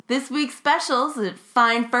This week's specials at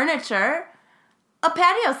Fine Furniture. A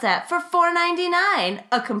patio set for $4.99.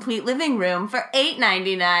 A complete living room for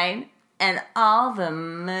 $8.99. And all the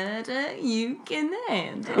murder you can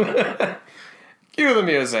handle. Cue the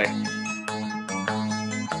music.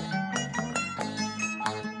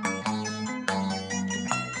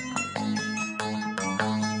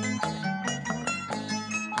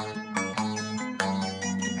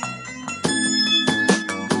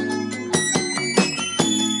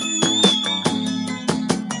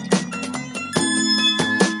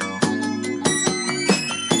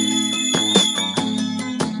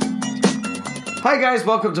 Hi guys,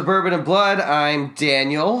 welcome to Bourbon and Blood. I'm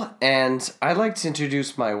Daniel, and I'd like to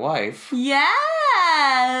introduce my wife.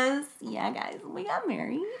 Yes! Yeah, guys, we got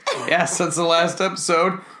married. Yeah, since the last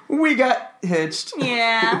episode, we got hitched.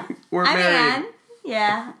 Yeah. We're I'm married. Ann.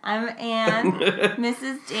 Yeah, I'm Ann,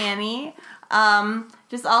 Mrs. Danny.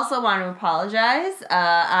 Just also want to apologize.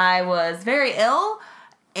 I was very ill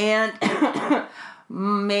and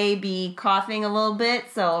maybe coughing a little bit,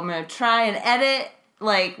 so I'm going to try and edit.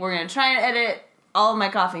 We're going to try and edit all of my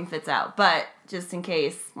coughing fits out, but just in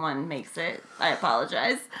case one makes it, I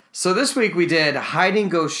apologize. So this week we did Hide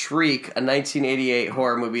and Go Shriek, a 1988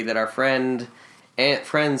 horror movie that our friends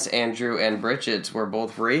Andrew and Bridget were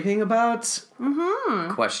both raving about.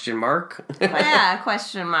 Mm-hmm. Question mark. Yeah,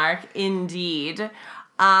 question mark, indeed.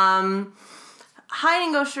 Hide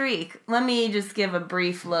and Go Shriek. Let me just give a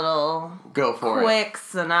brief little quick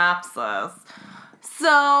synopsis.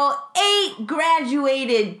 So, 8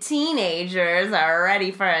 graduated teenagers are ready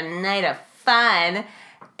for a night of fun,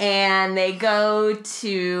 and they go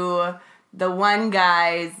to the one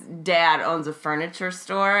guy's dad owns a furniture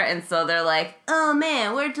store, and so they're like, oh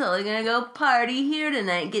man, we're totally gonna go party here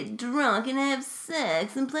tonight, get drunk and have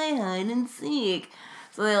sex and play hide and seek.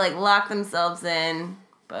 So they lock themselves in,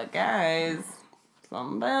 but guys,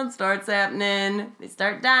 something bad starts happening. They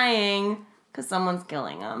start dying because someone's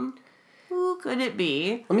killing them. Who could it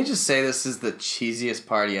be? Let me just say this is the cheesiest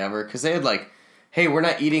party ever, because they had hey, we're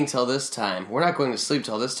not eating till this time. We're not going to sleep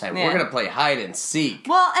till this time. Yeah. We're going to play hide and seek.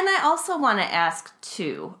 Well, and I also want to ask,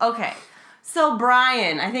 too. Okay, so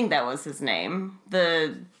Brian, I think that was his name,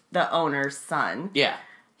 the owner's son. Yeah.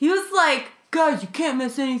 He was like, guys, you can't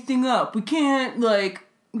mess anything up. We can't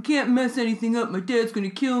mess anything up. My dad's going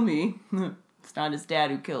to kill me. It's not his dad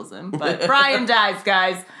who kills him, but Brian dies,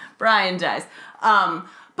 guys. Brian dies.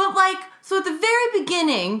 But so at the very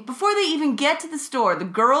beginning, before they even get to the store, the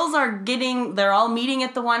girls they're all meeting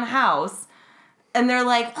at the one house, and they're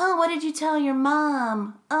like, oh, what did you tell your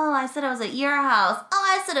mom? Oh, I said I was at your house.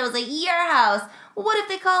 Oh, I said I was at your house. Well, what if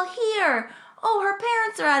they call here? Oh, her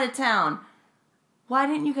parents are out of town. Why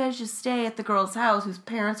didn't you guys just stay at the girl's house whose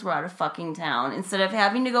parents were out of fucking town, instead of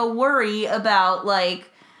having to go worry about,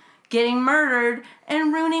 getting murdered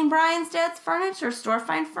and ruining Brian's dad's furniture store,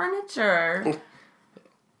 Fine Furniture?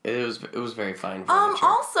 It was very fine furniture.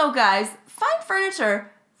 Also, guys, Fine Furniture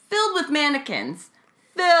filled with mannequins.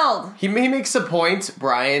 Filled. He makes a point.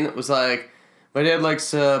 Brian was like, my dad likes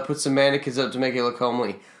to put some mannequins up to make it look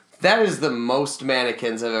homely. That is the most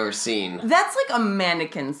mannequins I've ever seen. That's a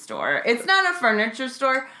mannequin store. It's not a furniture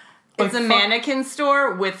store. It's a mannequin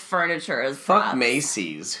store with furniture as props. Fuck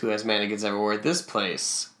Macy's, who has mannequins everywhere at this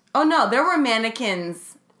place. Oh, no, there were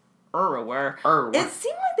mannequins everywhere. It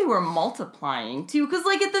seemed like they were multiplying, too, because,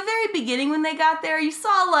 at the very beginning when they got there, you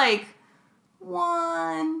saw,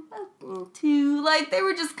 1, 2, they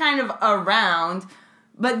were just kind of around,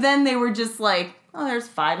 but then they were just oh, there's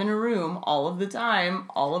 5 in a room all of the time,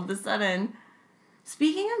 all of the sudden.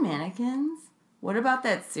 Speaking of mannequins, what about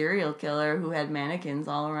that serial killer who had mannequins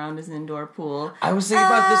all around his indoor pool? I was thinking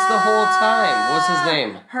about this the whole time. What's his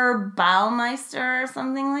name? Herb Baumeister or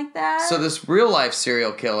something like that? So this real-life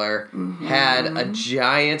serial killer had a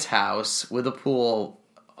giant house with a pool,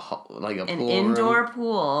 an indoor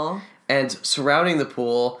pool. And surrounding the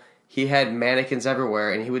pool, he had mannequins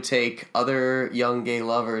everywhere, and he would take other young gay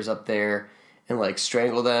lovers up there and,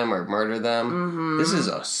 strangle them or murder them. Mm-hmm. This is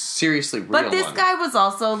a seriously real one. But this guy was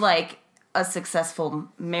also, a successful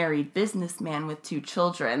married businessman with 2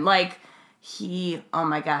 children. Oh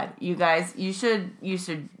my God, you guys, you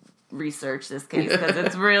should research this case because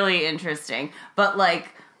it's really interesting. But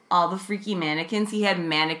all the freaky mannequins, he had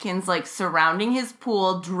mannequins surrounding his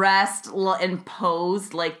pool, dressed and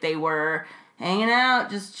posed like they were hanging out,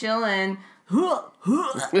 just chilling. Oh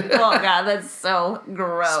God, that's so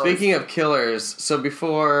gross. Speaking of killers, so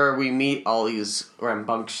before we meet all these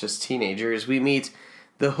rambunctious teenagers, we meet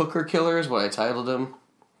the hooker killer is what I titled him.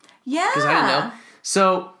 Yeah. Because I didn't know.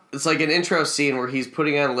 So it's an intro scene where he's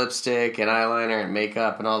putting on lipstick and eyeliner and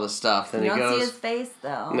makeup and all this stuff. Then you he goes. You don't see his face,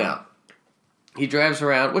 though. No. He drives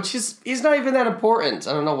around, which he's not even that important.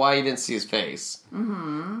 I don't know why you didn't see his face.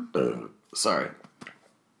 Mm-hmm. Sorry.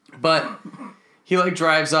 But he, like,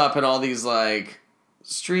 drives up and all these, like,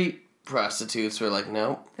 street prostitutes were like,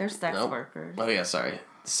 nope. They're sex workers. Oh, yeah, sorry.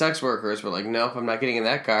 Sex workers were like, nope, I'm not getting in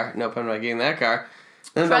that car. Nope, I'm not getting in that car.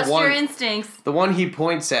 And Trust your instincts. The one he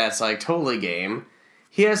points at's, like, totally game.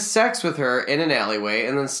 He has sex with her in an alleyway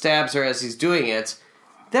and then stabs her as he's doing it.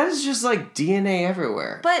 That is just, like, DNA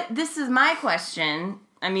everywhere. But this is my question.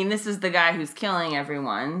 I mean, this is the guy who's killing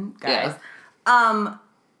everyone, guys. Yeah.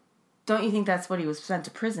 Don't you think that's what he was sent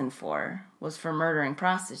to prison for? Was for murdering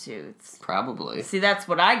prostitutes? Probably. See, that's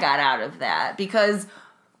what I got out of that. Because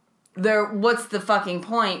what's the fucking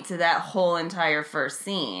point to that whole entire first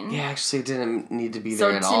scene? Yeah, actually, it didn't need to be there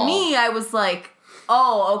at all. So to me, I was like,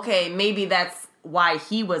 oh, okay, maybe that's why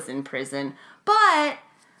he was in prison. But...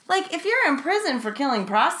 like, if you're in prison for killing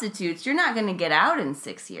prostitutes, you're not going to get out in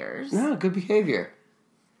 6 years. No, good behavior.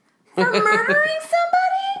 For murdering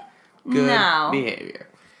somebody? Good behavior.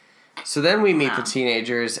 So then we meet the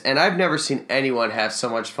teenagers, and I've never seen anyone have so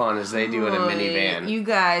much fun as they do in a minivan. You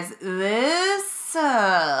guys, the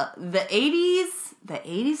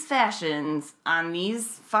 80s fashions on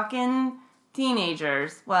these fucking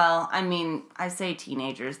teenagers. Well, I mean, I say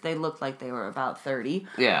teenagers. They looked like they were about 30.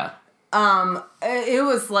 Yeah. It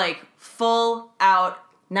was like full out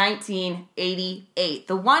 1988.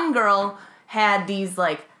 The one girl had these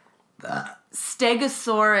like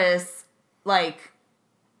Stegosaurus, like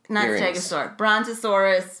not earrings. Stegosaurus,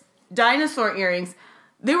 Brontosaurus dinosaur earrings.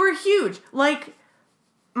 They were huge. Like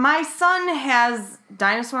my son has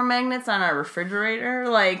dinosaur magnets on our refrigerator,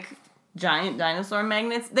 like giant dinosaur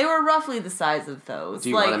magnets. They were roughly the size of those. Do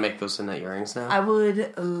you want to make those into earrings now? I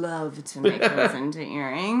would love to make those into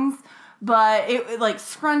earrings. But it like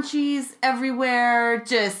scrunchies everywhere,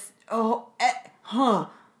 just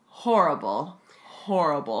horrible.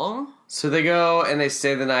 So they go and they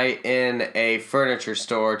stay the night in a furniture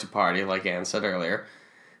store to party, like Ann said earlier.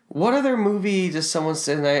 What other movie does someone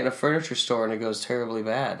stay the night in a furniture store and it goes terribly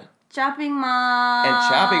bad? Chopping Mall. And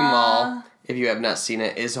Chopping Mall, if you have not seen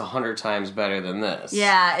it, is 100 times better than this.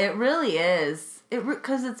 Yeah, it really is.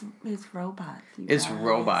 Because it's robots. It's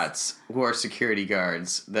robots who are security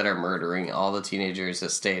guards that are murdering all the teenagers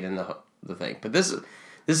that stayed in the thing. But this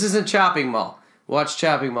isn't Chopping Mall. Watch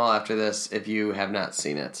Chopping Mall after this if you have not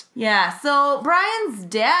seen it. Yeah, so Brian's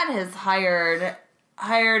dad has hired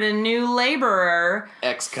a new laborer.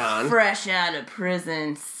 Ex-con. Fresh out of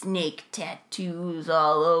prison, snake tattoos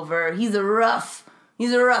all over. He's a rough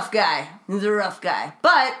guy.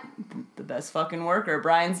 But the best fucking worker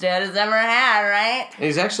Brian's dad has ever had, right? And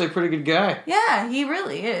he's actually a pretty good guy. Yeah, he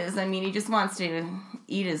really is. I mean, he just wants to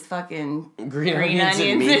eat his fucking green onions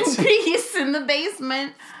and peas in the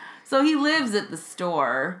basement. So he lives at the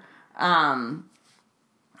store.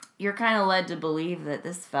 You're kind of led to believe that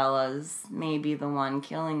this fella's maybe the one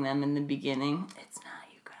killing them in the beginning. It's not,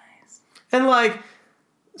 you guys. And like...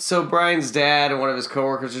 so Brian's dad and one of his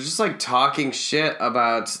coworkers are just like talking shit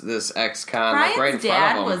about this ex-con. Brian's like right in front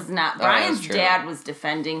of him. Was not. Brian's dad was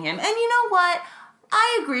defending him, and you know what?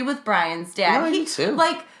 I agree with Brian's dad. No, he too.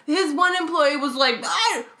 Like his one employee was like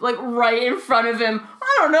right in front of him.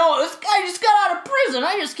 I don't know. This guy just got out of prison.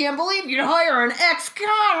 I just can't believe you'd hire an ex-con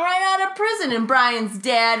right out of prison. And Brian's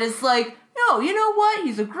dad is like, no, you know what?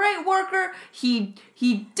 He's a great worker. He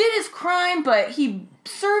did his crime, but he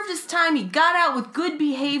served his time. He got out with good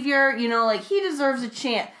behavior. You know, like, he deserves a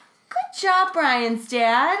chance. Good job, Brian's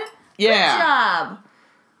dad. Yeah. Good job.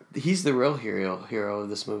 He's the real hero of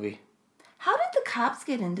this movie. How did the cops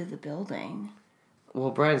get into the building? Well,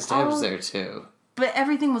 Brian's dad was there, too. But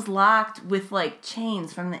everything was locked with, like,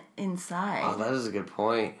 chains from the inside. Oh, that is a good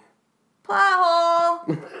point. Plot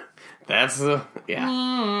hole. That's the...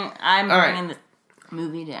 yeah. I'm bringing the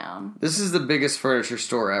movie down. This is the biggest furniture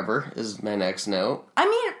store ever, is my next note. I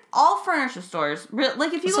mean, all furniture stores.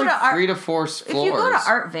 Like, if you go like to Art... 3 to 4 floors. If you go to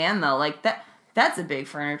Art Van, though, like, that's a big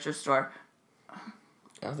furniture store.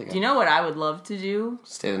 Do you know what I would love to do?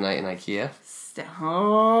 Stay the night in IKEA.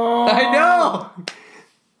 Oh. I know!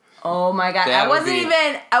 Oh my god. I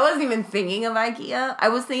wasn't even thinking of IKEA. I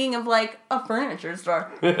was thinking of like a furniture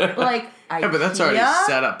store. Like IKEA. Yeah, but that's already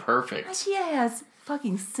set up perfect. IKEA has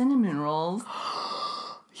fucking cinnamon rolls.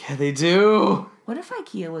 Yeah, they do. What if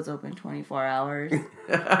IKEA was open 24 hours? Do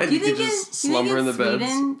you think just slumber in the beds?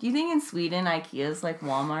 Do you think in Sweden IKEA is like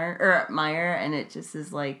Walmart or Meijer and it just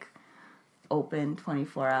is like open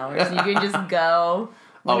 24 hours? You can just go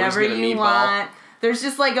whenever you want. There's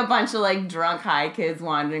just like a bunch of like drunk high kids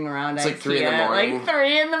wandering around IKEA. Like 3 in the morning. Like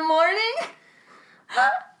 3 in the morning?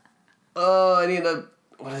 Oh, I need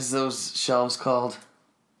what is those shelves called?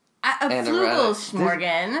 A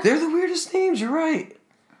Flugelschmorgen. They're the weirdest names, you're right.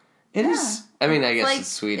 It is. I mean, I guess it's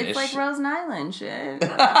Swedish. It's like Rose Nyland shit.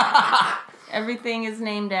 Everything is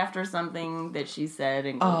named after something that she said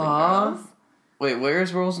in Golden Girls. Wait,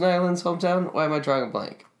 where's Rose Nyland's hometown? Why am I drawing a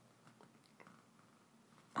blank?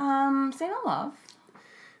 St. Olaf.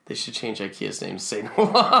 They should change IKEA's name to St.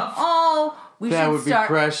 Olaf. Oh, that would be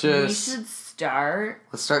precious. We should start.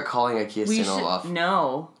 Let's start calling IKEA St. Olaf.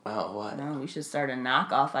 No. Oh, what? No, we should start a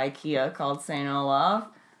knockoff IKEA called St. Olaf.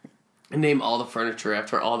 And name all the furniture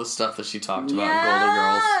after all the stuff that she talked about in Golden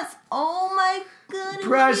Girls. Yes! Oh my goodness.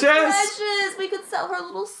 Precious! We could sell her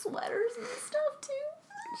little sweaters and stuff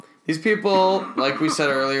too. These people, like we said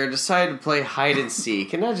earlier, decided to play hide and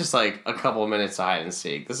seek. And not just like a couple of minutes of hide and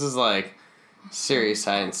seek. This is like serious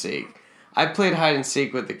hide and seek. I played hide and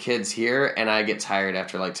seek with the kids here, and I get tired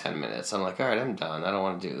after like 10 minutes. I'm like, all right, I'm done. I don't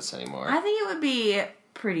want to do this anymore. I think it would be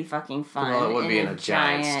pretty fucking fun. Well, it would be in a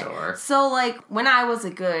giant store. So, like, when I was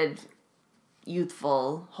a good,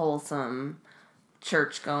 youthful, wholesome,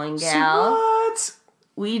 church-going gal, What?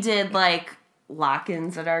 we did, like,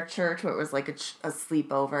 lock-ins at our church where it was, like, a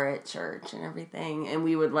sleepover at church and everything. And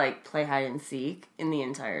we would, like, play hide and seek in the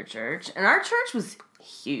entire church. And our church was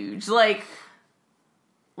huge. Like,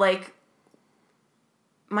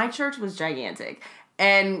 my church was gigantic.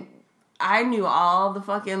 And I knew all the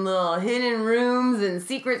fucking little hidden rooms and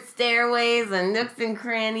secret stairways and nooks and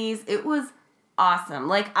crannies. It was awesome.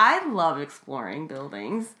 Like, I love exploring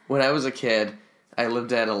buildings. When I was a kid, I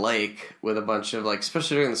lived at a lake with a bunch of, like,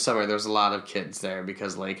 especially during the summer, there was a lot of kids there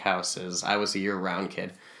because lake houses. I was a year-round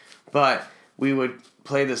kid. But we would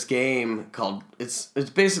play this game called, it's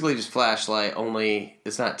basically just flashlight, only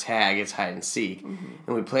it's not tag, it's hide and seek. Mm-hmm.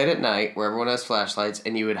 And we played at night where everyone has flashlights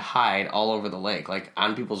and you would hide all over the lake, like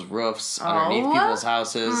on people's roofs, underneath people's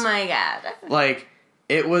houses. Oh my God. Like,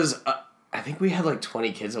 it was, I think we had like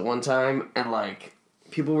 20 kids at one time, and like,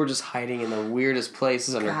 people were just hiding in the weirdest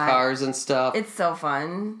places under cars and stuff. It's so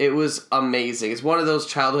fun. It was amazing. It's one of those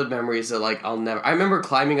childhood memories that like I'll never, I remember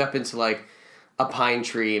climbing up into like a pine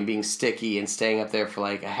tree and being sticky and staying up there for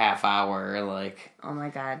like a half hour and like, oh my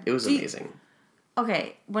God, it was amazing.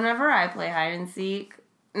 Okay, whenever I play hide and seek,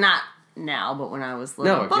 not now, but when I was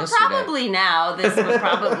little, but yesterday. Probably now, this would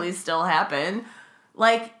probably still happen.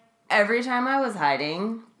 Like, every time I was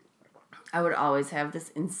hiding, I would always have this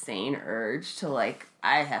insane urge to like,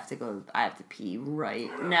 I have to pee right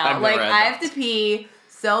now. Like, I have to pee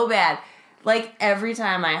so bad. Like, every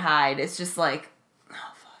time I hide, it's just like,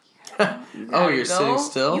 you're sitting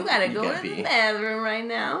still? You gotta go to the bathroom right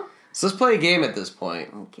now. So let's play a game at this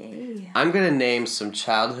point. Okay. I'm gonna name some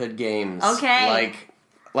childhood games. Okay.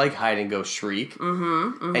 Like hide and go shriek.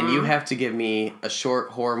 Mm-hmm. And you have to give me a short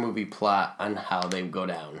horror movie plot on how they go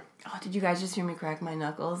down. Oh, did you guys just hear me crack my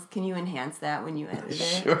knuckles? Can you enhance that when you edit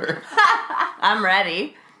it? Sure. I'm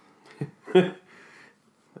ready. In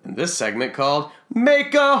this segment called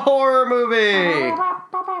Make a Horror Movie.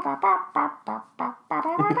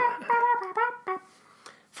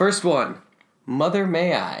 First one, Mother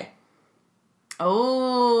May I.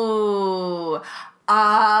 Oh,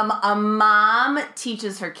 a mom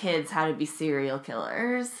teaches her kids how to be serial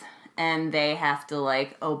killers, and they have to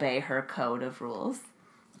like obey her code of rules.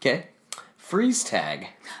 Okay. Freeze tag.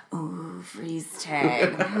 Ooh, freeze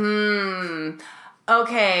tag.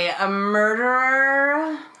 Okay, a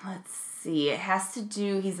murderer. Let's see. It has to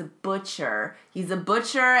do, he's a butcher. He's a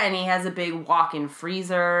butcher and he has a big walk-in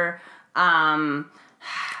freezer. And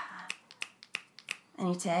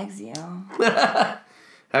he tags you. I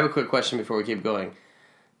have a quick question before we keep going.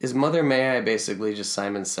 Is Mother May I basically just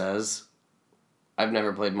Simon Says? I've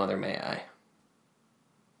never played Mother May I.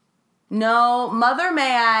 No, Mother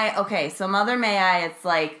May I. Okay, so Mother May I, it's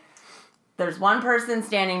like there's one person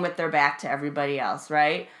standing with their back to everybody else,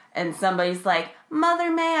 right? And somebody's like,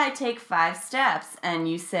 Mother, may I take 5 steps?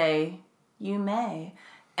 And you say, you may.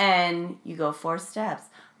 And you go 4 steps.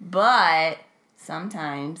 But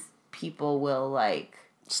sometimes people will like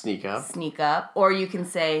sneak up. Or you can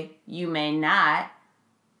say, you may not.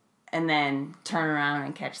 And then turn around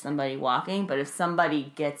and catch somebody walking. But if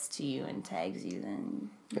somebody gets to you and tags you, then...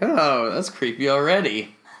 Oh, that's creepy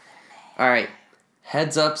already. All right.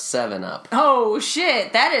 Heads up, 7-Up. Oh,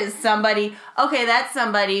 shit. That is somebody... Okay, that's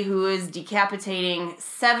somebody who is decapitating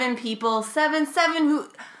 7 people. 7 who...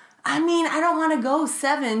 I mean, I don't want to go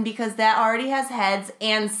 7 because that already has heads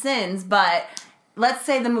and sins. But let's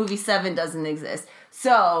say the movie 7 doesn't exist.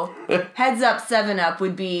 So, Heads Up, 7-Up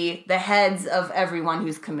would be the heads of everyone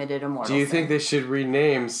who's committed a mortal sin. Do you think they should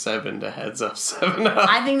rename 7 to Heads Up, 7-Up?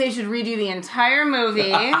 I think they should redo the entire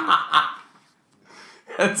movie.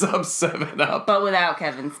 Heads up 7-Up. But without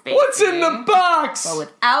Kevin Spacey. What's in the box? But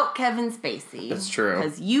without Kevin Spacey. That's true.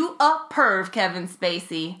 Because you a perv, Kevin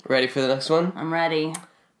Spacey. Ready for the next one? I'm ready.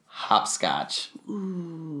 Hopscotch.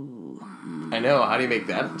 Ooh. I know. How do you make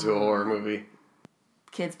that into a horror movie?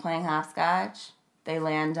 Kids playing hopscotch. They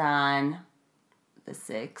land on the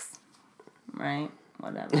 6, right?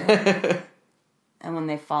 Whatever. And when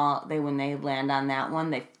they land on that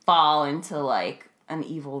one, they fall into like an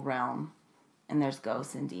evil realm. And there's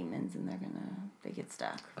ghosts and demons, and they get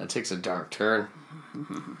stuck. That takes a dark turn.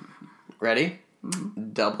 Ready?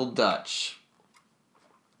 Mm-hmm. Double Dutch.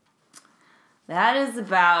 That is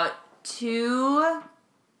about 2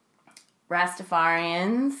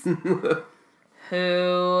 Rastafarians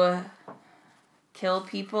who kill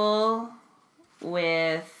people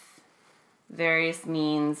with various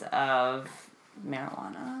means of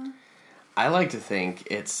marijuana. I like to think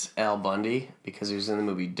it's Al Bundy because he was in the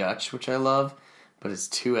movie Dutch, which I love, but it's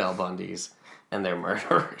 2 Al Bundys and they're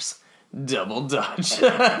murderers. Double Dutch.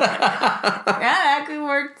 Yeah, that could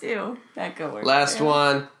work too. Last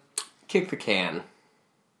one. Kick the can.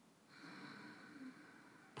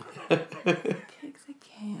 Kick the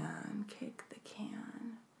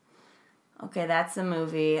can. Okay, that's a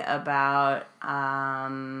movie about,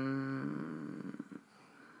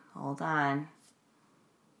 hold on.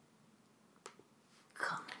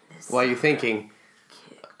 While you're thinking,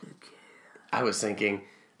 I was thinking,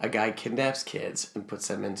 a guy kidnaps kids and puts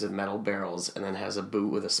them into metal barrels and then has a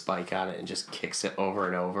boot with a spike on it and just kicks it over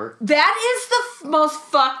and over. That is the most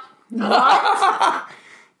What?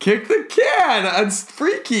 Kick the can! It's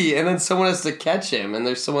freaky! And then someone has to catch him and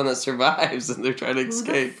there's someone that survives and they're trying to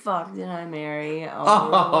escape. Who the fuck did I marry?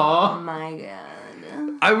 Oh my god.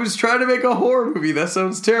 I was trying to make a horror movie. That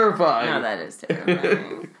sounds terrifying. No, that is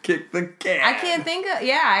terrifying. Kick the can. I can't think of...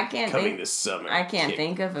 Yeah, I can't Coming think... this summer. I can't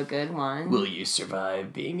think of a good one. Will you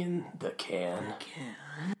survive being in the can?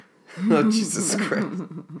 Oh, Jesus Christ.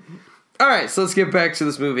 Alright, so let's get back to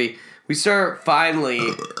this movie. We start finally...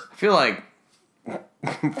 I feel like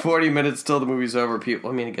 40 minutes till the movie's over.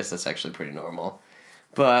 People... I mean, I guess that's actually pretty normal.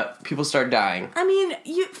 But people start dying. I mean,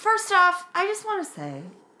 first off, I just want to say...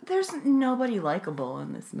 There's nobody likable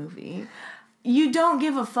in this movie. You don't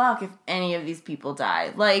give a fuck if any of these people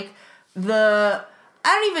die. Like, I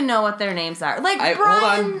don't even know what their names are. Like,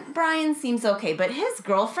 Brian seems okay, but his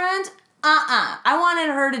girlfriend, I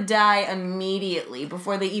wanted her to die immediately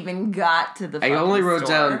before they even got to the fucking store. I only wrote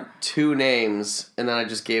down 2 names, and then I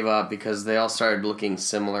just gave up because they all started looking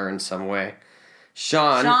similar in some way.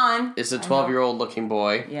 Sean is a 12-year-old looking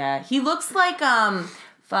boy. Yeah, he looks like,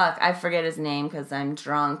 fuck, I forget his name because I'm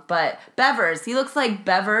drunk. But Bevers. He looks like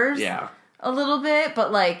Bevers. Yeah. A little bit,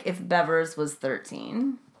 but like if Bevers was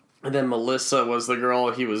 13. And then Melissa was the girl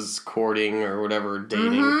he was courting or whatever,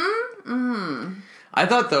 dating. I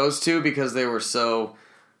thought those 2, because they were so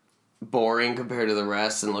boring compared to the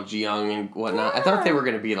rest and looked young and whatnot. Yeah. I thought they were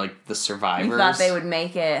going to be like the survivors. You thought they would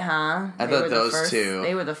make it, huh? I thought those 2.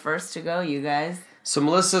 They were the first to go, you guys. So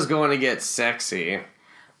Melissa's going to get sexy.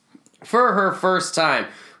 For her first time.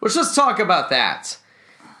 Which, let's talk about that.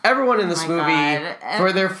 Everyone in this movie,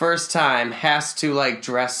 for their first time, has to, like,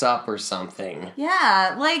 dress up or something.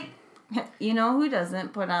 Yeah, like, you know who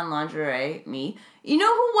doesn't put on lingerie? Me. You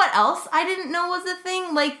know what else I didn't know was a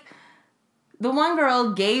thing? Like, the one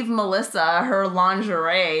girl gave Melissa her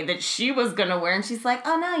lingerie that she was gonna wear, and she's like,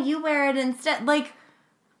 oh no, you wear it instead. Like,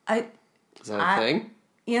 Is that a thing?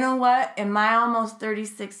 You know what? In my almost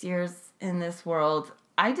 36 years in this world...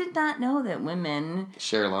 I did not know that women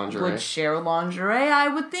share lingerie. Would share lingerie. I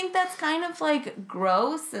would think that's kind of like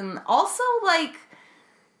gross, and also like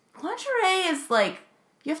lingerie is like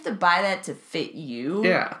you have to buy that to fit you.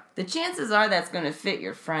 Yeah. The chances are that's going to fit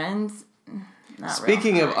your friends. Not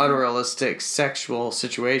Speaking of unrealistic sexual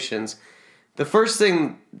situations, the first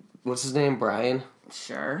thing, what's his name? Brian.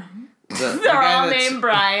 Sure. They're all named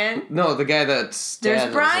Brian. No, the guy that's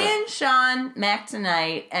there's Brian, Sean, Mac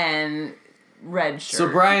Tonight, and Red Shirt. So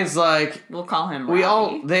Brian's like, we'll call him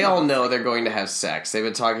Robbie. They all know they're going to have sex. They've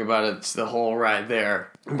been talking about it the whole ride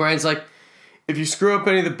there. And Brian's like, if you screw up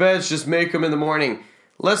any of the beds, just make them in the morning.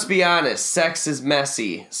 Let's be honest, sex is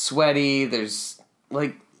messy, sweaty. There's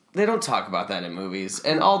like they don't talk about that in movies,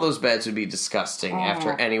 and all those beds would be disgusting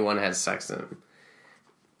after anyone has sex in them.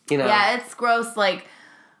 You know? Yeah, it's gross. Like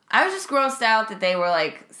I was just grossed out that they were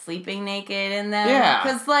like sleeping naked in them. Yeah,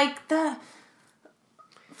 because like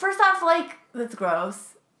first off, like. That's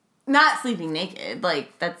gross. Not sleeping naked,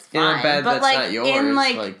 like that's fine. In a bed but that's like not yours,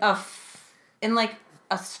 in like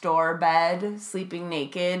a store bed, sleeping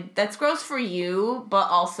naked. That's gross for you, but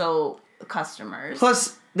also customers.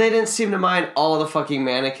 Plus, they didn't seem to mind all the fucking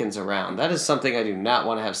mannequins around. That is something I do not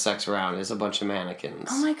want to have sex around, is a bunch of mannequins.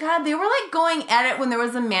 Oh my god, they were like going at it when there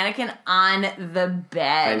was a mannequin on the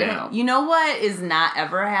bed. I know. You know what is not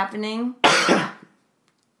ever happening?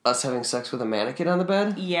 Us having sex with a mannequin on the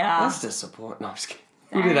bed? Yeah. That's disappointing. No, I'm just kidding.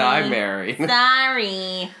 Who did I marry?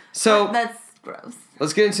 Sorry. So, That's gross.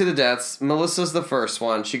 let's get into the deaths. Melissa's the first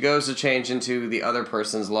one. She goes to change into the other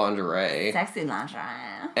person's lingerie. Sexy lingerie.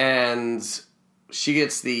 And she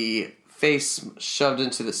gets the face shoved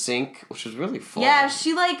into the sink, which was really fun. Yeah,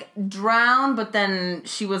 she like drowned, but then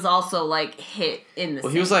she was also like hit in the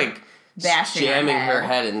sink. He was like bashing jamming her her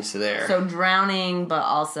head into there. So drowning, but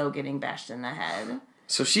also getting bashed in the head.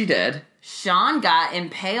 So she dead. Sean got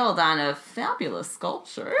impaled on a fabulous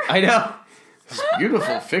sculpture. I know. This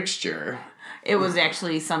beautiful fixture. It was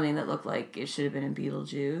actually something that looked like it should have been in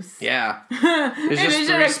Beetlejuice. Yeah. It just should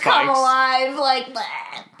three have come spikes. Like alive,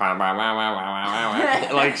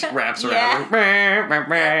 wraps around her.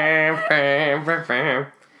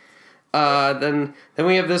 Then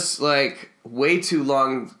we have this like way too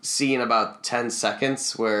long scene, about 10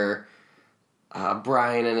 seconds, where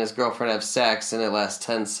Brian and his girlfriend have sex, and it lasts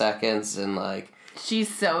 10 seconds, and like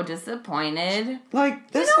she's so disappointed.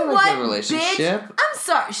 like this You know is not a what, good relationship. bitch? I'm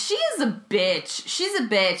sorry. She is a bitch. She's a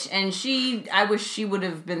bitch, and I wish she would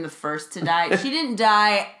have been the first to die. She didn't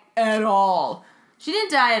die at all. She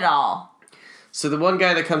didn't die at all. So the one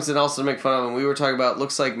guy that comes in also to make fun of him, we were talking about,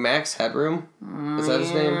 looks like Max Headroom. Is that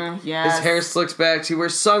his name? Yes. His hair slicks back. He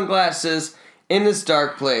wears sunglasses in this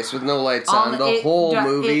dark place with no lights on the whole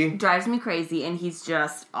movie. It drives me crazy, and he's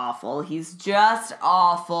just awful. He's just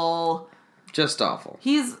awful. Just awful.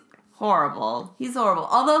 He's horrible. He's horrible.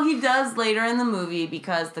 Although he does later in the movie,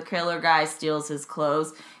 because the killer guy steals his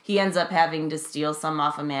clothes, he ends up having to steal some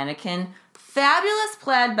off a mannequin. Fabulous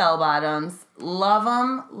plaid bell bottoms. Love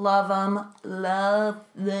them, love them, love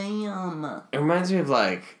them. It reminds me of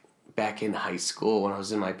like back in high school when I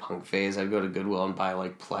was in my punk phase. I'd go to Goodwill and buy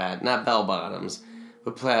like plaid, not bell bottoms,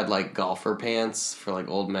 but plaid like golfer pants for like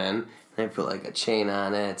old men. And I'd put like a chain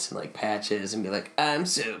on it and like patches and be like, I'm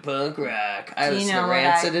so punk rock. I was the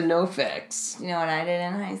Rancid and No Effects. You know what I did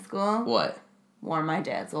in high school? What? Wore my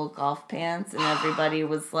dad's old golf pants, and everybody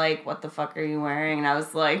was like, what the fuck are you wearing? And I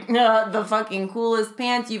was like, the fucking coolest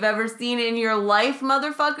pants you've ever seen in your life,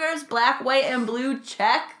 motherfuckers. Black, white, and blue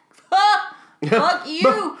check. Fuck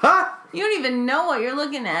you. You don't even know what you're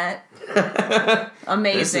looking at.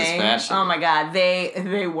 Amazing. This is fashion. Oh my god,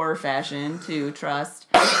 they were fashion too, trust.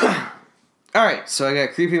 Alright, so I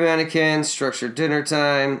got creepy mannequin, structured dinner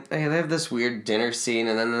time. Hey, they have this weird dinner scene,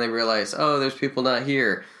 and then they realize, oh, there's people not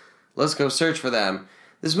here. Let's go search for them.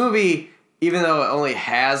 This movie, even though it only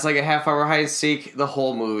has like a half-hour hide and seek, the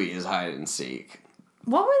whole movie is hide and seek.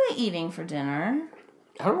 What were they eating for dinner?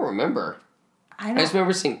 I don't remember. I just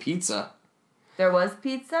remember seeing pizza. There was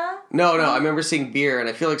pizza? No, I remember seeing beer, and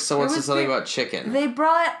I feel like someone said something about chicken. They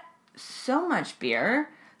brought so much beer.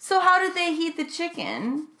 So how did they heat the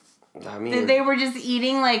chicken? I mean, They were just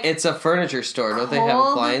eating like it's a furniture store. Don't they have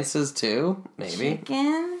appliances too? Maybe.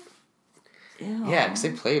 Chicken? Ew. Yeah, because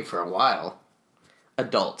they played for a while.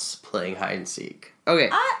 Adults playing hide and seek. Okay.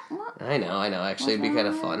 I know. Actually, it'd be kind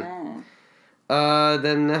of fun.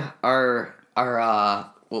 Then our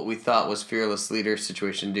what we thought was fearless leader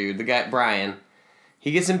situation dude, the guy Brian,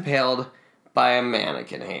 he gets impaled by a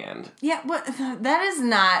mannequin hand. Yeah, but that is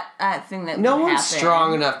not a thing that No would one's happen.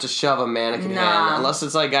 strong enough to shove a mannequin hand unless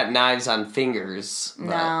it's like got knives on fingers.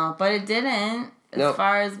 No, but it didn't. As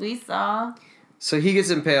far as we saw. So he gets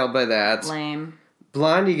impaled by that. Lame.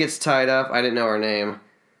 Blondie gets tied up. I didn't know her name.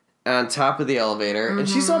 On top of the elevator, and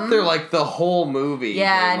she's up there like the whole movie.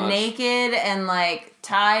 Yeah, naked and like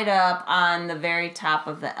tied up on the very top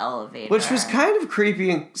of the elevator, which was kind of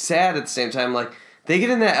creepy and sad at the same time. Like they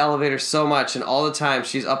get in that elevator so much, and all the time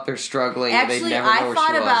she's up there struggling. Actually, and they never know where I thought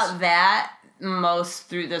she was. about that most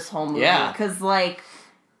through this whole movie. Yeah, because like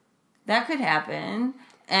that could happen,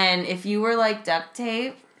 and if you were like duct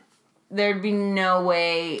tape. There'd be no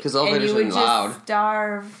way, because elevators are loud.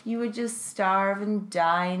 Starve. You would just starve and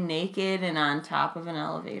die naked and on top of an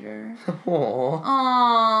elevator. Aww.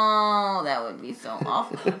 Oh, that would be so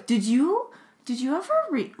awful. Did you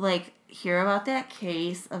ever hear about that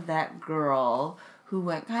case of that girl who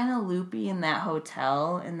went kind of loopy in that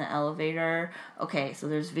hotel in the elevator? Okay, so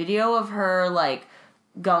there's video of her like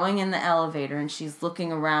going in the elevator and she's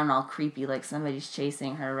looking around all creepy like somebody's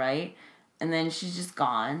chasing her, right? And then she's just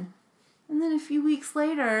gone. And then a few weeks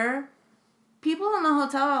later, people in the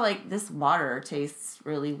hotel are like, this water tastes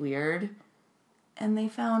really weird. And they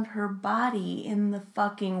found her body in the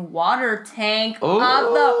fucking water tank of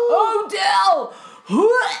the hotel.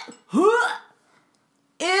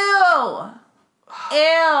 Ew.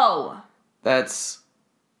 Ew. That's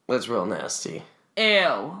real nasty.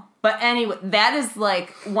 Ew. But anyway, that is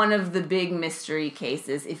like one of the big mystery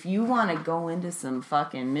cases. If you want to go into some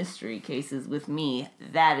fucking mystery cases with me,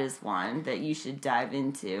 that is one that you should dive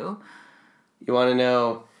into. You want to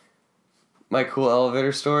know my cool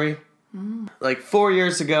elevator story? Like 4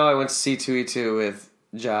 years ago, I went to C2E2 with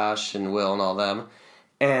Josh and Will and all them.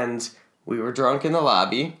 And we were drunk in the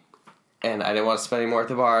lobby. And I didn't want to spend any more at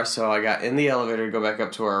the bar, so I got in the elevator to go back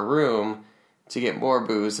up to our room to get more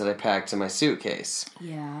booze that I packed in my suitcase.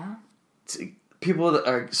 Yeah. So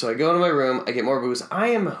I go into my room, I get more booze. I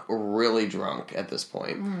am really drunk at this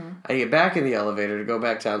point. I get back in the elevator to go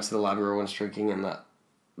back down to the lobby where everyone's drinking in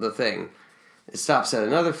the thing. It stops at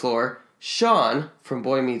another floor. Sean from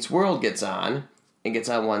Boy Meets World gets on and gets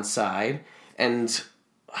on one side. And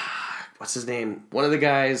what's his name? One of the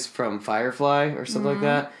guys from Firefly or something like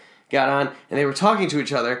that got on. And they were talking to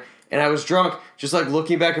each other. And I was drunk, just like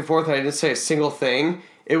looking back and forth, and I didn't say a single thing.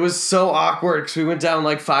 It was so awkward because we went down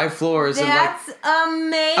like 5 floors. That's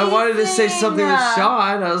amazing. I wanted to say something to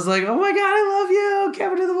Sean. I was like, oh my God, I love you,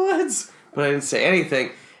 Cabin in the Woods. But I didn't say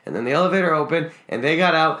anything. And then the elevator opened, and they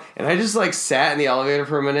got out, and I just like sat in the elevator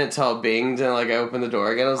for a minute until it binged, and like I opened the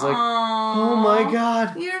door again. I was like, oh my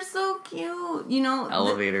God. You're so cute. You know,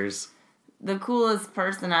 Elevators. The coolest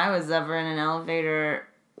person I was ever in an elevator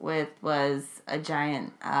with was a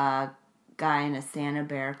giant guy in a Santa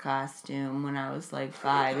Bear costume when I was like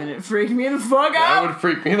 5, and it freaked me the fuck out. That would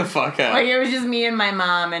freak me the fuck out. Like, it was just me and my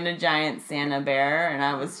mom and a giant Santa Bear, and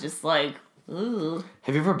I was just like, ooh.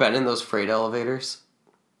 Have you ever been in those freight elevators?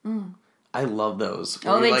 I love those.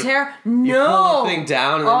 Oh, they tear? No! You pull the thing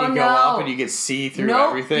down, and then you go up, and you get see through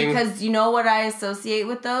everything. Because you know what I associate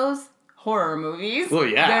with those? Horror movies. Well,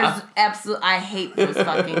 yeah. There's absolutely... I hate those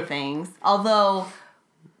fucking things. Although...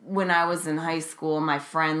 when I was in high school, my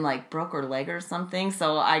friend, like, broke her leg or something,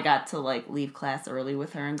 so I got to, like, leave class early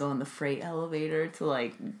with her and go in the freight elevator to,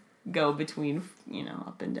 like, go between, you know,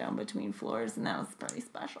 up and down between floors, and that was pretty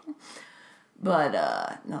special. But,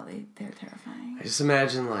 no, they're terrifying. I just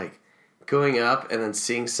imagine, like, going up and then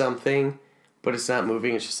seeing something, but it's not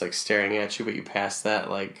moving, it's just, like, staring at you, but you pass that,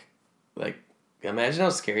 like, imagine how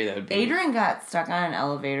scary that would be. Adrian got stuck on an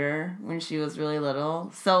elevator when she was really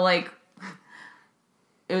little, so, like...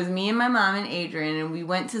 It was me and my mom and Adrian, and we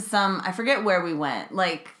went to I forget where we went,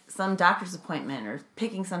 like some doctor's appointment or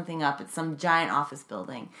picking something up at some giant office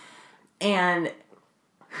building. And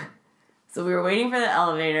so we were waiting for the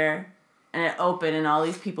elevator, and it opened, and all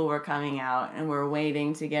these people were coming out, and we're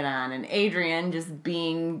waiting to get on. And Adrian, just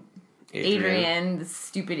being Adrian, the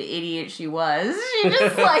stupid idiot she was, she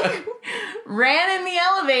just, like, ran in the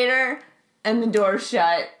elevator, and the door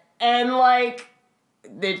shut, and, like...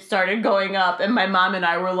 It started going up, and my mom and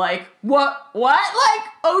I were like, what? Like,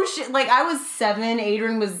 oh shit. Like, I was 7,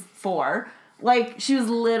 Adrian was 4. Like, she was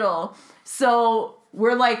little. So,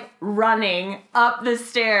 we're, like, running up the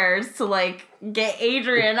stairs to, like, get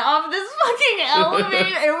Adrian off this fucking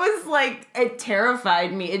elevator. It was, like, it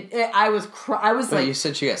terrified me. I was like... You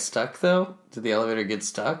said she got stuck, though? Did the elevator get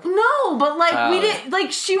stuck? No, but, like, we didn't...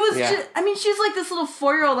 Like, she was just... I mean, she's, like, this little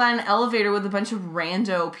 4-year-old on an elevator with a bunch of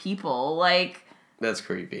rando people. Like... That's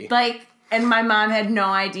creepy. Like, and my mom had no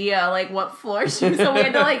idea, like, what floor she was. So we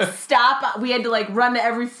had to, like, stop. We had to, like, run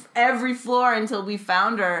to every floor until we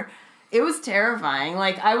found her. It was terrifying.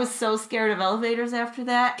 Like, I was so scared of elevators after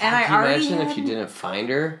that. God, and can you imagine if you didn't find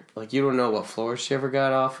her? Like, you don't know what floor she ever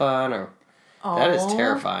got off on, or... that is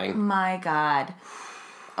terrifying. My God.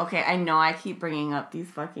 Okay, I know I keep bringing up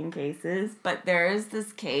these fucking cases, but there is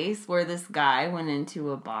this case where this guy went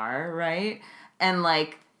into a bar, right? And,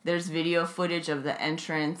 like... There's video footage of the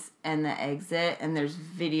entrance and the exit, and there's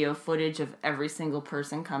video footage of every single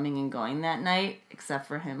person coming and going that night, except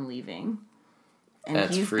for him leaving. And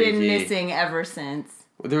That's he's freaky. been missing ever since.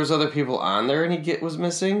 There was other people on there, and he was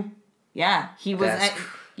missing? Yeah, he was...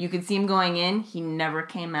 you could see him going in, he never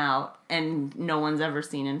came out, and no one's ever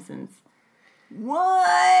seen him since.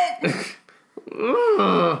 What?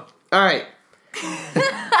 All right.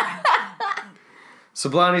 So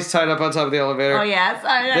Blondie's tied up on top of the elevator. Oh,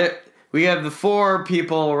 yes. We have the 4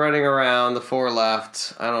 people running around, the 4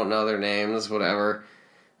 left. I don't know their names, whatever.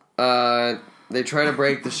 They try to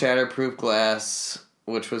break the shatterproof glass,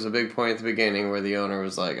 which was a big point at the beginning where the owner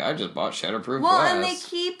was like, I just bought shatterproof glass. Well, and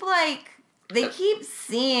they keep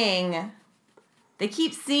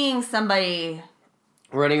seeing somebody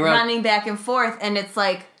running back and forth, and it's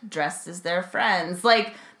like dressed as their friends.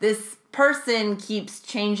 Like, this person keeps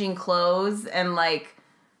changing clothes and, like,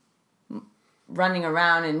 running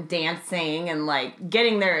around and dancing and, like,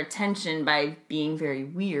 getting their attention by being very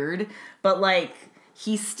weird. But, like,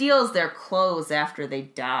 he steals their clothes after they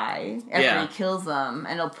die, after he kills them,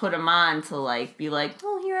 and he'll put them on to, like, be like,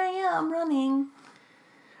 oh, here I am, running.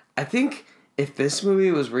 I think if this movie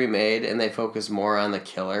was remade and they focused more on the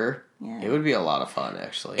killer, it would be a lot of fun,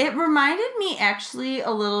 actually. It reminded me, actually, a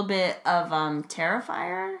little bit of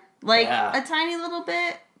Terrifier. Like, a tiny little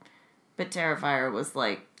bit. But Terrifier was,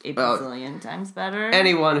 like, a bazillion times better.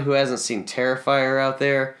 Anyone who hasn't seen Terrifier out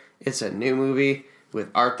there, it's a new movie with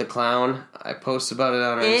Art the Clown. I post about it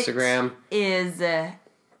on our Instagram. It is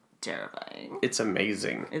terrifying. It's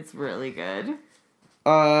amazing. It's really good.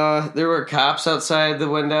 There were cops outside the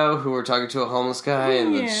window who were talking to a homeless guy,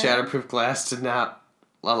 and the shatterproof glass did not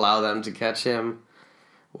allow them to catch him.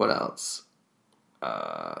 What else?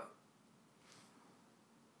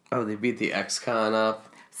 They beat the ex-con up.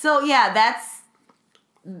 So,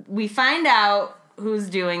 we find out who's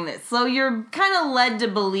doing this. So you're kind of led to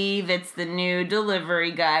believe it's the new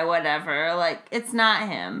delivery guy, whatever. Like, it's not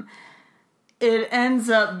him. It ends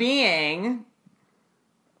up being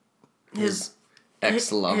his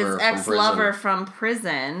ex-lover from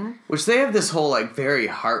prison. Which they have this whole, like, very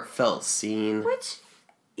heartfelt scene. Which,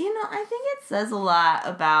 I think it says a lot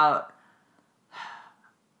about...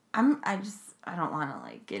 I don't want to,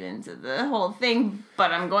 like, get into the whole thing,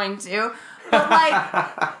 but I'm going to. But,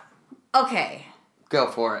 like, okay. Go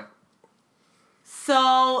for it.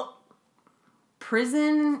 So,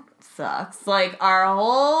 prison sucks. Like, our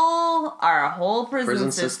whole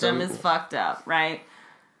prison system is fucked up, right?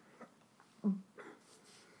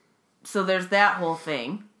 So there's that whole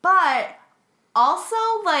thing. But, also,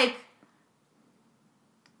 like,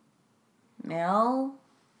 male,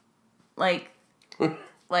 like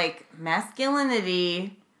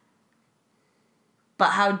masculinity,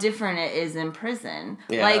 but how different it is in prison.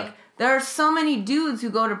 Yeah. Like, there are so many dudes who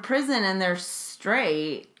go to prison and they're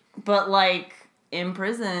straight, but, like, in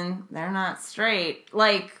prison, they're not straight.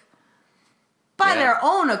 Like, by their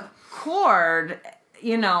own accord,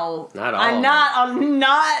 Not all. I'm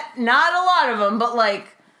not a lot of them, but, like,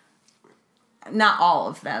 not all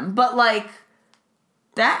of them, but, like,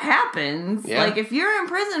 that happens. Yeah. Like, if you're in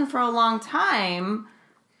prison for a long time,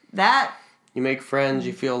 you make friends,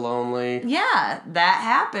 you feel lonely. Yeah, that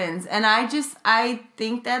happens. And I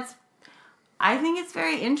think it's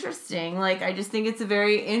very interesting. Like, I just think it's a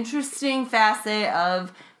very interesting facet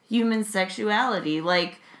of human sexuality.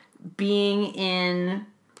 Like, being in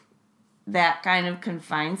that kind of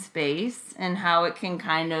confined space and how it can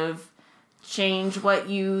kind of change what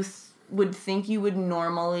you would think you would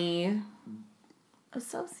normally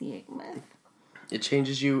associate with. It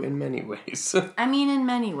changes you in many ways. I mean, in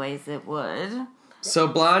many ways it would. So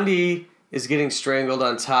Blondie is getting strangled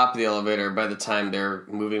on top of the elevator by the time they're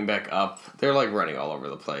moving back up. They're, like, running all over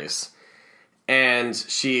the place. And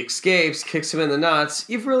she escapes, kicks him in the nuts.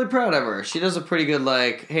 You're really proud of her. She does a pretty good,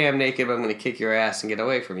 like, hey, I'm naked, but I'm going to kick your ass and get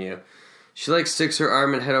away from you. She, like, sticks her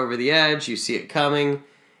arm and head over the edge. You see it coming.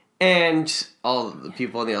 And all the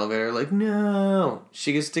people in the elevator are like, no.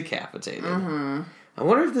 She gets decapitated. Mm-hmm. I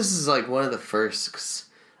wonder if this is, like, one of the first... 'cause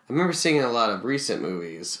I remember seeing in a lot of recent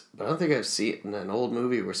movies, but I don't think I've seen an old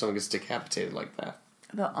movie where someone gets decapitated like that.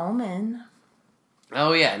 The Omen.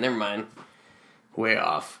 Oh, yeah, never mind. Way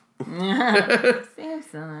off. Samsonite.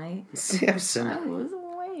 I was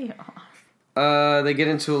way off. They get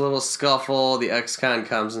into a little scuffle. The ex-con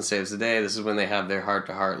comes and saves the day. This is when they have their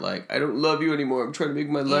heart-to-heart, like, I don't love you anymore. I'm trying to make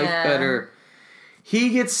my life better. He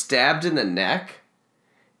gets stabbed in the neck.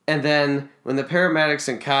 And then when the paramedics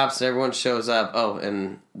and cops and everyone shows up,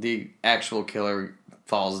 and the actual killer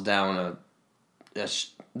falls down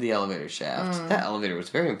the elevator shaft. That elevator was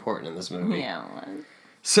very important in this movie. Yeah, it was.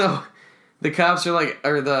 So the cops are like,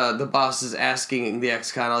 or the boss is asking the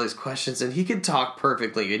ex-con all these questions, and he could talk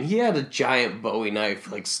perfectly, and he had a giant Bowie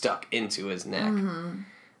knife, like, stuck into his neck. Mm-hmm.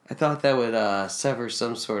 I thought that would sever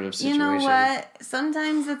some sort of situation. You know what?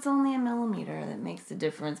 Sometimes it's only a millimeter that makes a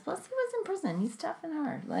difference. Plus, he was in prison. He's tough and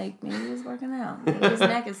hard. Like, maybe he was working out. Maybe his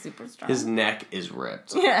neck is super strong. His neck is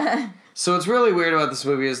ripped. Yeah. So what's really weird about this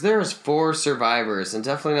movie is there's 4 survivors, and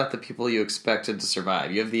definitely not the people you expected to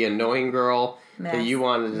survive. You have the annoying girl that you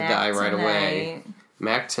wanted to die right away.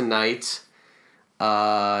 Mac Tonight.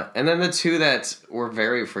 And then the 2 that were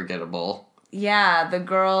very forgettable. Yeah, the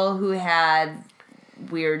girl who had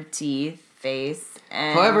weird teeth, face,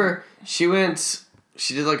 and... However, she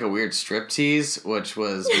did like a weird striptease, which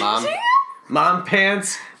was mom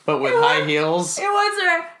pants, but with high heels. It was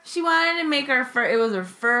her... She wanted to make it was her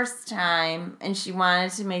first time, and she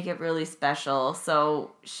wanted to make it really special,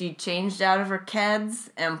 so she changed out of her Keds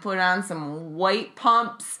and put on some white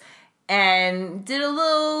pumps and did a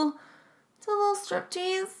little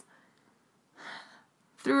striptease.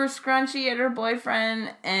 threw her scrunchie at her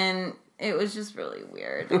boyfriend, and it was just really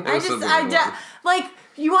weird. Like,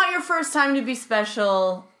 you want your first time to be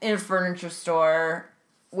special in a furniture store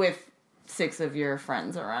with 6 of your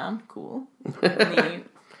friends around. Cool. Neat.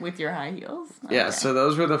 With your high heels. Okay. Yeah, so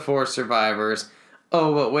those were the 4 survivors.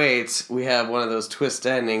 Oh, but wait, we have one of those twist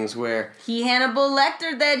endings where... He Hannibal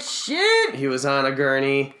Lectered that shit! He was on a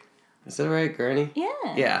gurney. Is that right, gurney?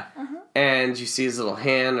 Yeah. Yeah. Uh-huh. And you see his little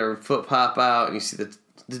hand or foot pop out, and you see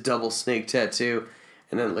the double snake tattoo.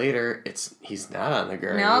 And then later, he's not on the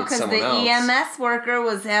gurney. No, because the EMS worker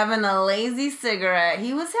was having a lazy cigarette.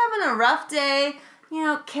 He was having a rough day. You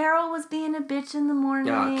know, Carol was being a bitch in the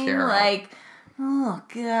morning. Oh, Carol. Like... Oh,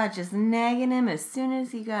 God, just nagging him as soon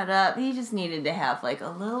as he got up. He just needed to have, like, a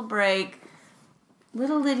little break.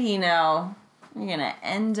 Little did he know, you're going to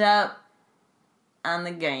end up on the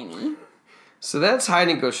gurney. So that's Hide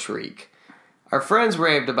and Go Shriek. Our friends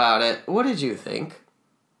raved about it. What did you think?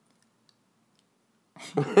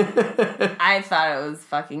 I thought it was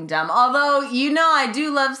fucking dumb. Although, you know, I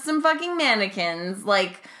do love some fucking mannequins.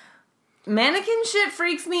 Like... Mannequin shit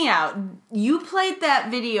freaks me out. You played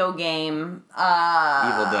that video game,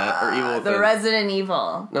 Evil Dead, or Evil Within. The Resident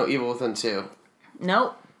Evil. No, Evil Within 2.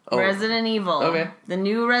 Nope. Oh. Resident Evil. Okay. The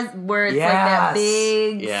new where it's like that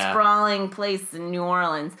big, sprawling place in New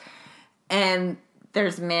Orleans. And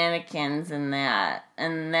there's mannequins in that.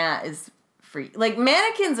 And that is freaky. Like,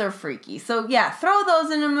 mannequins are freaky. So, yeah, throw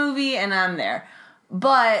those in a movie and I'm there.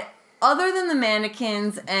 But other than the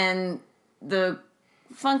mannequins and the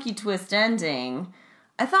funky twist ending,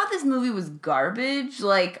 I thought this movie was garbage.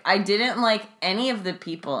 Like, I didn't like any of the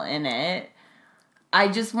people in it. I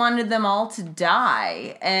just wanted them all to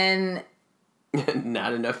die, and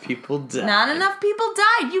not enough people died. Not enough people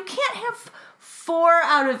died. You can't have 4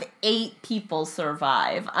 out of 8 people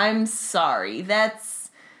survive. I'm sorry.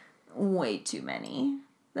 That's way too many.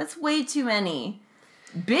 That's way too many.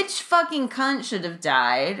 Bitch fucking cunt should have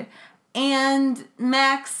died. And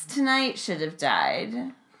Max Tonight should have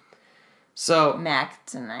died. So, Max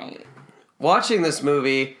Tonight. Watching this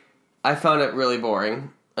movie, I found it really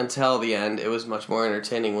boring until the end. It was much more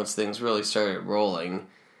entertaining once things really started rolling.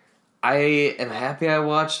 I am happy I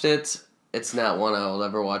watched it. It's not one I will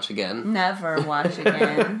ever watch again. Never watch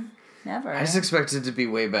again. Never. I just expected it to be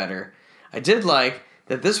way better. I did like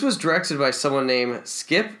that this was directed by someone named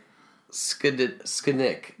Skip Skidnick.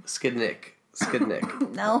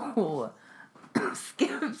 No.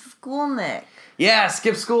 Skip Skolnick. Yeah,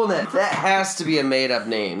 Skip Skolnick. That has to be a made-up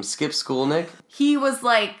name. Skip Skolnick. He was,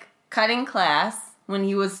 like, cutting class when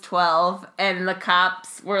he was 12, and the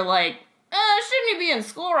cops were like, shouldn't he be in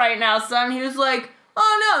school right now, son? He was like,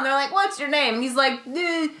 oh, no. And they're like, what's your name? And he's like,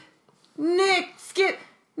 Skip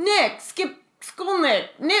Skolnick.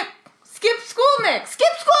 Skip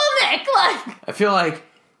Skolnick. Like, I feel like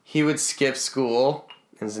he would skip school,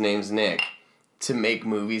 and his name's Nick, to make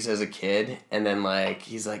movies as a kid, and then, like,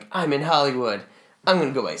 he's like, I'm in Hollywood. I'm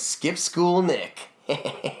gonna go by Skip School Nick.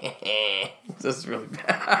 This is really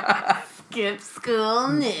bad. Skip School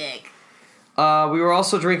Nick. We were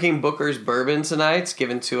also drinking Booker's Bourbon tonight,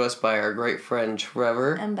 given to us by our great friend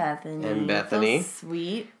Trevor. And Bethany. So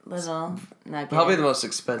sweet little nugget. Probably the most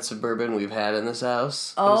expensive bourbon we've had in this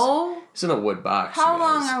house. Oh? It's in a wood box. How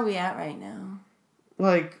long are we at right now?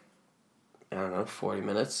 Like, I don't know, 40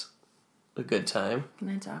 minutes. A good time. Can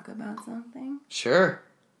I talk about something? Sure.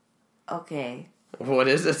 Okay. What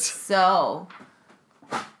is it? So,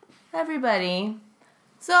 everybody.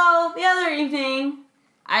 So, the other evening,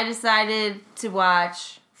 I decided to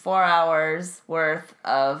watch 4 hours worth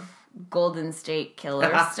of Golden State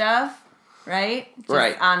Killer stuff, right?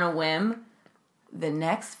 Just on a whim. The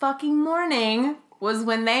next fucking morning was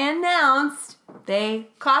when they announced they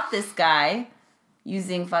caught this guy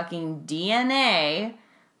using fucking DNA,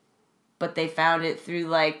 but they found it through,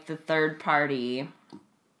 like, the third-party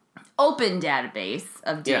open database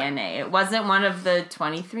of DNA. It wasn't one of the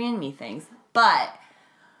 23andMe things. But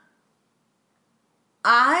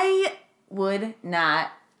I would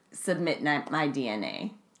not submit my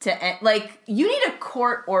DNA to... Like, you need a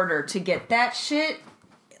court order to get that shit.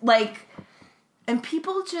 Like, and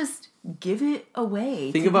people just give it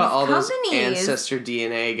away. Think about all those Ancestor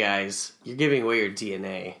DNA guys. You're giving away your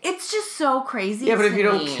DNA. It's just so crazy. Yeah, but if you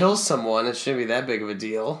don't kill someone, it shouldn't be that big of a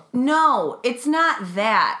deal. No, it's not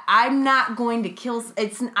that. I'm not going to kill...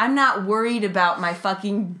 I'm not worried about my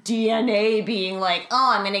fucking DNA being like,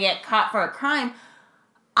 oh, I'm going to get caught for a crime.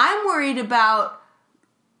 I'm worried about...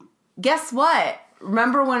 Guess what?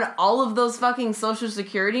 Remember when all of those fucking Social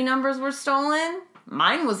Security numbers were stolen?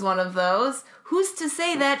 Mine was one of those. Who's to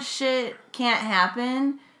say that shit can't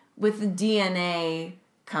happen with the DNA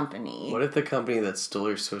company. What if the company that stole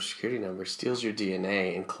your social security number steals your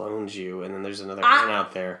DNA and clones you, and then there's another man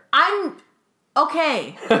out there?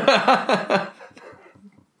 Okay.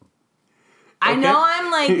 I know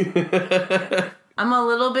I'm like, I'm a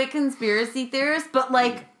little bit conspiracy theorist, but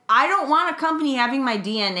like, I don't want a company having my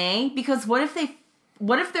DNA because what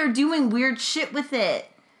if they're doing weird shit with it?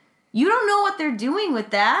 You don't know what they're doing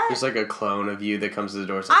with that. There's like a clone of you that comes to the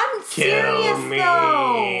door. Like, I'm serious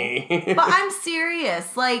though. But I'm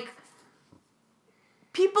serious. Like,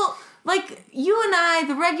 people, like you and I,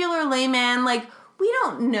 the regular layman, like, we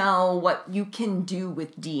don't know what you can do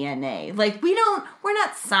with DNA. Like, we're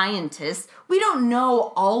not scientists. We don't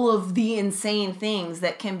know all of the insane things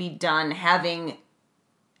that can be done having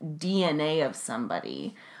DNA of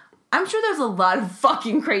somebody. I'm sure there's a lot of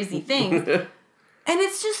fucking crazy things. And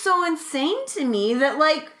it's just so insane to me that,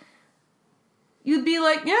 like, you'd be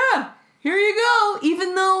like, yeah, here you go.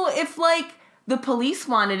 Even though if, like, the police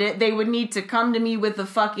wanted it, they would need to come to me with a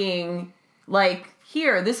fucking, like,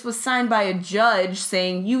 here, this was signed by a judge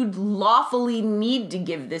saying you'd lawfully need to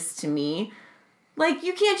give this to me. Like,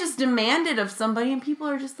 you can't just demand it of somebody and people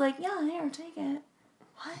are just like, yeah, here, take it.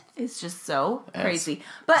 What? It's just so crazy.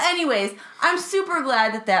 But anyways, I'm super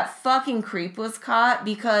glad that fucking creep was caught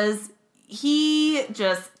because he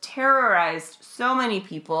just terrorized so many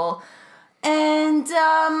people. And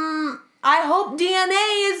I hope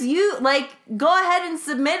DNA is you. Like, go ahead and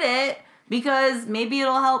submit it because maybe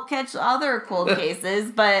it'll help catch other cold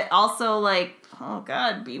cases. But also, like, oh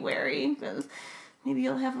God, be wary because maybe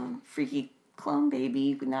you'll have a freaky clone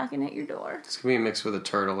baby knocking at your door. It's going to be mixed with a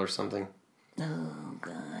turtle or something. Oh,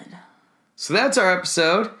 God. So that's our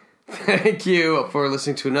episode. Thank you for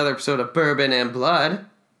listening to another episode of Bourbon and Blood.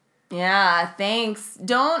 Yeah, thanks.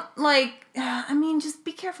 Don't, just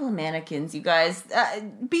be careful of mannequins, you guys.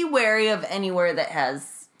 Be wary of anywhere that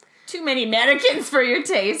has too many mannequins for your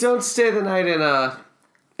taste. Don't stay the night in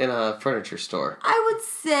a furniture store. I would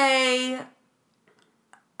say,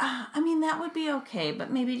 that would be okay,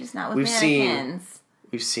 but maybe just not with mannequins.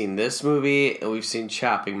 We've seen this movie, and we've seen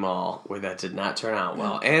Chopping Mall, where that did not turn out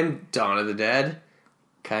well. And Dawn of the Dead,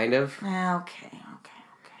 kind of. Okay.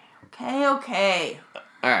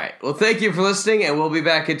 All right. Well, thank you for listening, and we'll be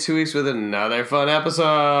back in 2 weeks with another fun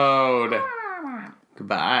episode.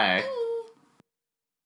 Goodbye.